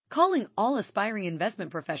calling all aspiring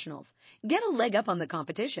investment professionals. Get a leg up on the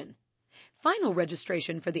competition. Final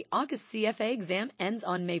registration for the August CFA exam ends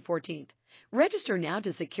on May 14th. Register now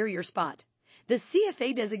to secure your spot. The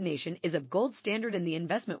CFA designation is a gold standard in the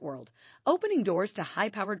investment world, opening doors to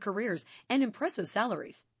high-powered careers and impressive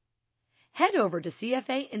salaries. Head over to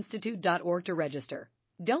cfainstitute.org to register.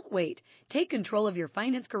 Don't wait. Take control of your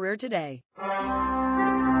finance career today.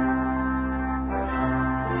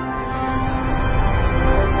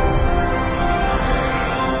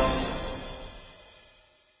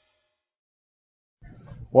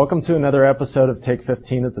 Welcome to another episode of Take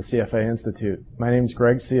 15 at the CFA Institute. My name is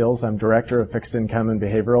Greg Seals. I'm Director of Fixed Income and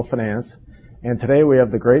Behavioral Finance. And today we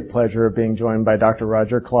have the great pleasure of being joined by Dr.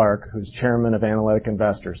 Roger Clark, who's Chairman of Analytic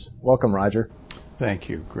Investors. Welcome, Roger. Thank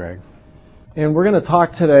you, Greg. And we're going to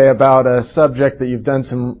talk today about a subject that you've done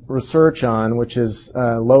some research on, which is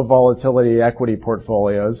low volatility equity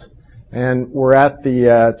portfolios. And we're at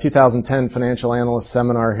the 2010 Financial Analyst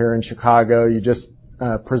Seminar here in Chicago. You just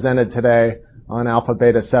presented today on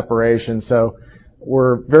alpha-beta separation. So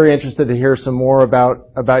we're very interested to hear some more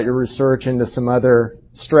about your research into some other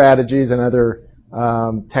strategies and other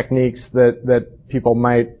techniques that people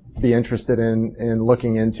might be interested in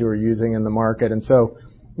looking into or using in the market. And so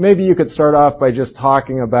maybe you could start off by just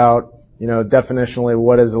talking about, definitionally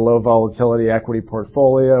what is a low volatility equity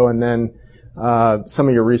portfolio, and then some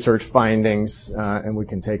of your research findings, and we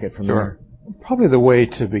can take it from there. Probably the way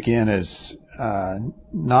to begin is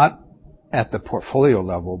not at the portfolio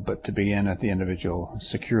level, but to begin at the individual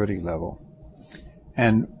security level.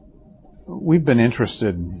 And we've been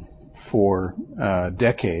interested for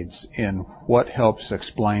decades in what helps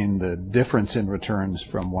explain the difference in returns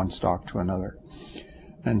from one stock to another.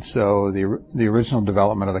 And so the original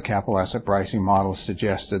development of the capital asset pricing model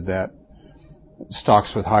suggested that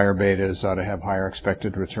stocks with higher betas ought to have higher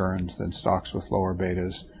expected returns than stocks with lower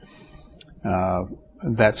betas.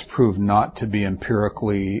 That's proved not to be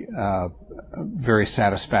empirically very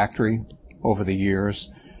satisfactory over the years.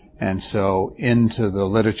 And so into the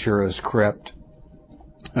literature has crept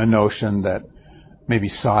a notion that maybe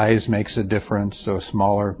size makes a difference, so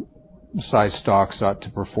smaller size stocks ought to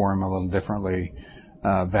perform a little differently.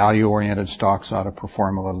 Value-oriented stocks ought to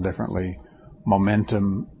perform a little differently.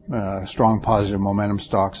 Momentum, strong positive momentum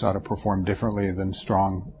stocks ought to perform differently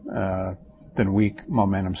than weak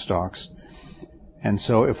momentum stocks. And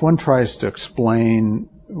so if one tries to explain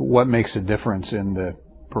what makes a difference in the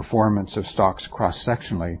performance of stocks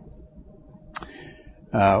cross-sectionally,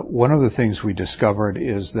 one of the things we discovered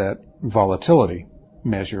is that volatility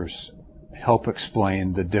measures help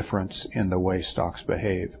explain the difference in the way stocks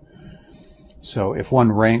behave. So if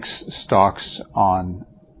one ranks stocks on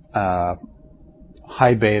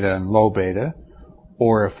high beta and low beta,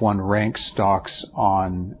 or if one ranks stocks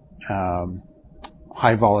on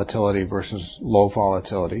high volatility versus low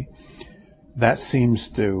volatility, that seems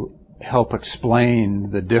to help explain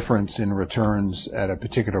the difference in returns at a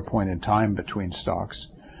particular point in time between stocks.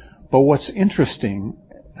 But what's interesting,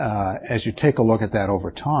 as you take a look at that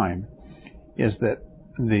over time, is that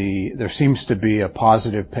there seems to be a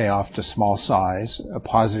positive payoff to small size, a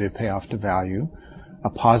positive payoff to value, a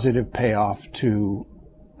positive payoff to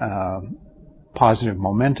positive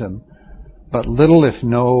momentum, but little if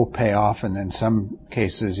no payoff, and in some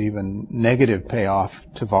cases even negative payoff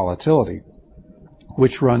to volatility,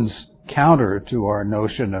 which runs counter to our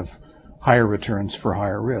notion of higher returns for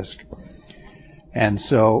higher risk. And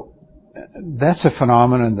so that's a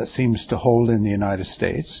phenomenon that seems to hold in the United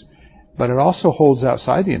States, but it also holds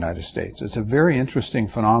outside the United States. It's a very interesting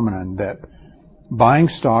phenomenon that buying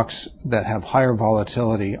stocks that have higher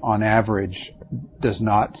volatility on average does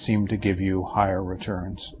not seem to give you higher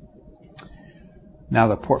returns. Now,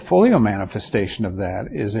 the portfolio manifestation of that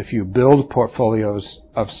is if you build portfolios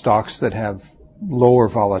of stocks that have lower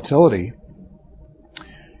volatility,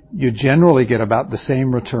 you generally get about the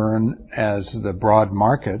same return as the broad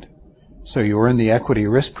market. So you earn the equity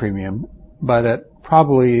risk premium, but at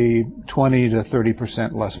probably 20 to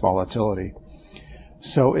 30% less volatility.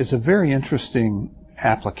 So it's a very interesting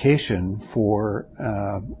application for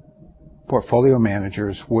portfolio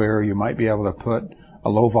managers where you might be able to put a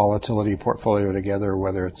low volatility portfolio together,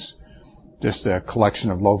 whether it's just a collection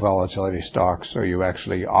of low volatility stocks or you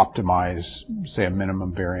actually optimize, say, a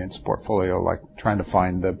minimum variance portfolio, like trying to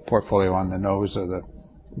find the portfolio on the nose of the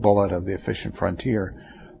bullet of the efficient frontier.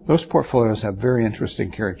 Those portfolios have very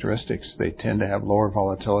interesting characteristics. They tend to have lower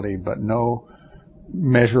volatility, but no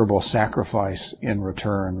measurable sacrifice in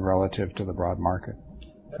return relative to the broad market.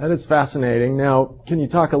 That is fascinating. Now, can you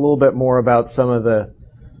talk a little bit more about some of the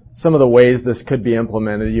ways this could be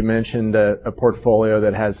implemented? You mentioned a portfolio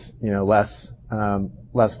that has less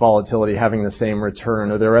less volatility having the same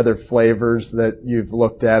return? Are there other flavors that you've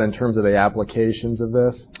looked at in terms of the applications of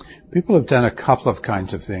this? People have done a couple of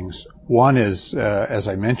kinds of things. One is, as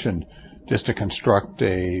I mentioned, just to construct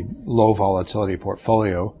a low volatility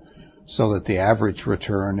portfolio so that the average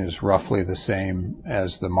return is roughly the same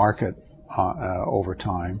as the market over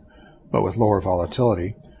time, but with lower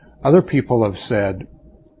volatility. Other people have said,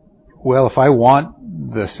 well, if I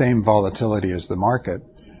want the same volatility as the market,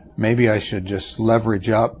 maybe I should just leverage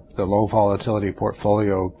up the low volatility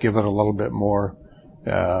portfolio, give it a little bit more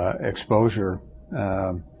exposure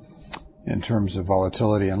in terms of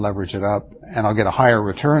volatility and leverage it up, and I'll get a higher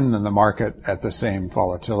return than the market at the same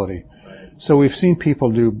volatility. So we've seen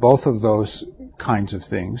people do both of those kinds of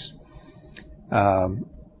things.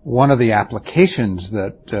 One of the applications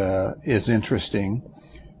that is interesting,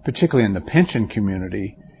 particularly in the pension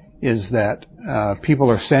community, is that people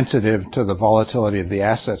are sensitive to the volatility of the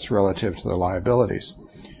assets relative to the liabilities.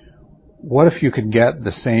 What if you could get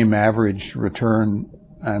the same average return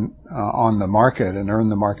on the market and earn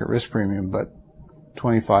the market risk premium, but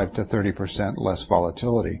 25 to 30% less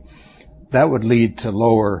volatility? That would lead to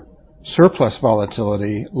lower surplus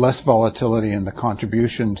volatility, less volatility in the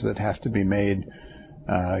contributions that have to be made.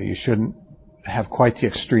 You shouldn't have quite the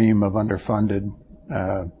extreme of underfunded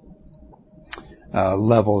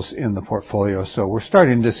levels in the portfolio. So we're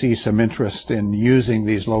starting to see some interest in using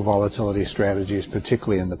these low volatility strategies,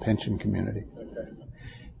 particularly in the pension community.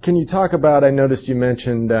 Can you talk about, I noticed you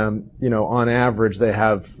mentioned, on average they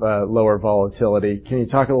have lower volatility. Can you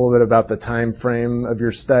talk a little bit about the time frame of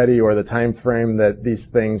your study or the time frame that these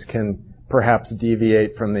things can perhaps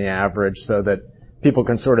deviate from the average so that people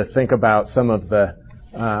can sort of think about some of the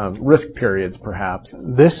risk periods perhaps?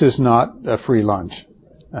 This is not a free lunch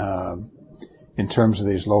in terms of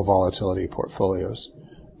these low volatility portfolios.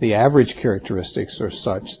 The average characteristics are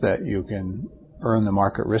such that you can earn the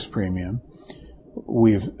market risk premium.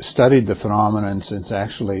 We've studied the phenomenon since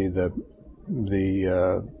actually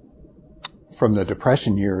from the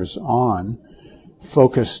Depression years on,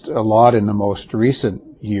 focused a lot in the most recent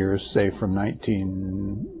years, say from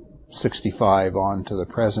 1965 on to the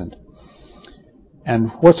present.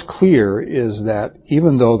 And what's clear is that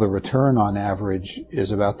even though the return on average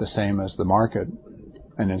is about the same as the market,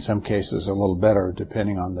 and in some cases a little better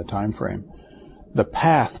depending on the time frame, the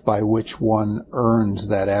path by which one earns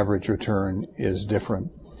that average return is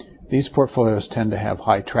different. These portfolios tend to have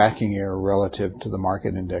high tracking error relative to the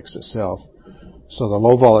market index itself. So the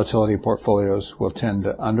low volatility portfolios will tend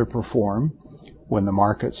to underperform when the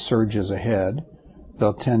market surges ahead.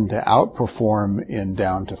 They'll tend to outperform in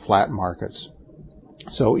down to flat markets.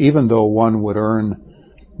 So even though one would earn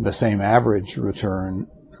the same average return,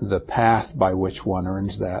 the path by which one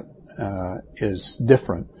earns that is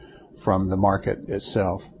different from the market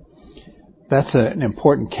itself. That's an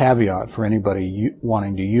important caveat for anybody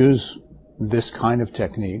wanting to use this kind of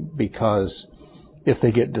technique, because if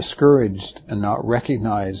they get discouraged and not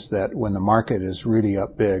recognize that when the market is really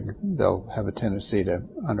up big, they'll have a tendency to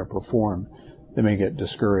underperform, they may get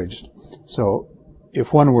discouraged. So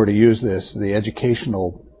if one were to use this, the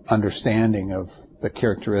educational understanding of the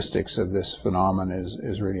characteristics of this phenomenon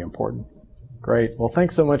is really important. Great. Well,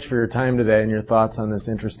 thanks so much for your time today and your thoughts on this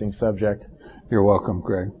interesting subject. You're welcome,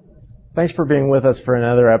 Greg. Thanks for being with us for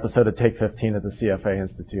another episode of Take 15 at the CFA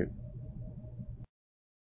Institute.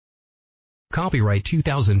 Copyright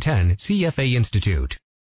 2010 CFA Institute.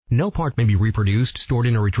 No part may be reproduced, stored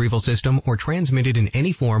in a retrieval system, or transmitted in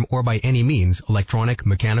any form or by any means, electronic,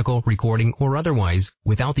 mechanical, recording, or otherwise,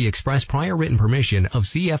 without the express prior written permission of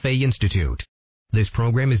CFA Institute. This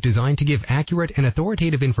program is designed to give accurate and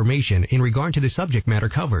authoritative information in regard to the subject matter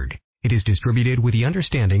covered. It is distributed with the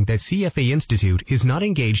understanding that CFA Institute is not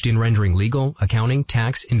engaged in rendering legal, accounting,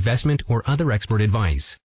 tax, investment, or other expert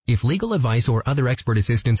advice. If legal advice or other expert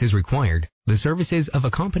assistance is required, the services of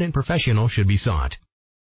a competent professional should be sought.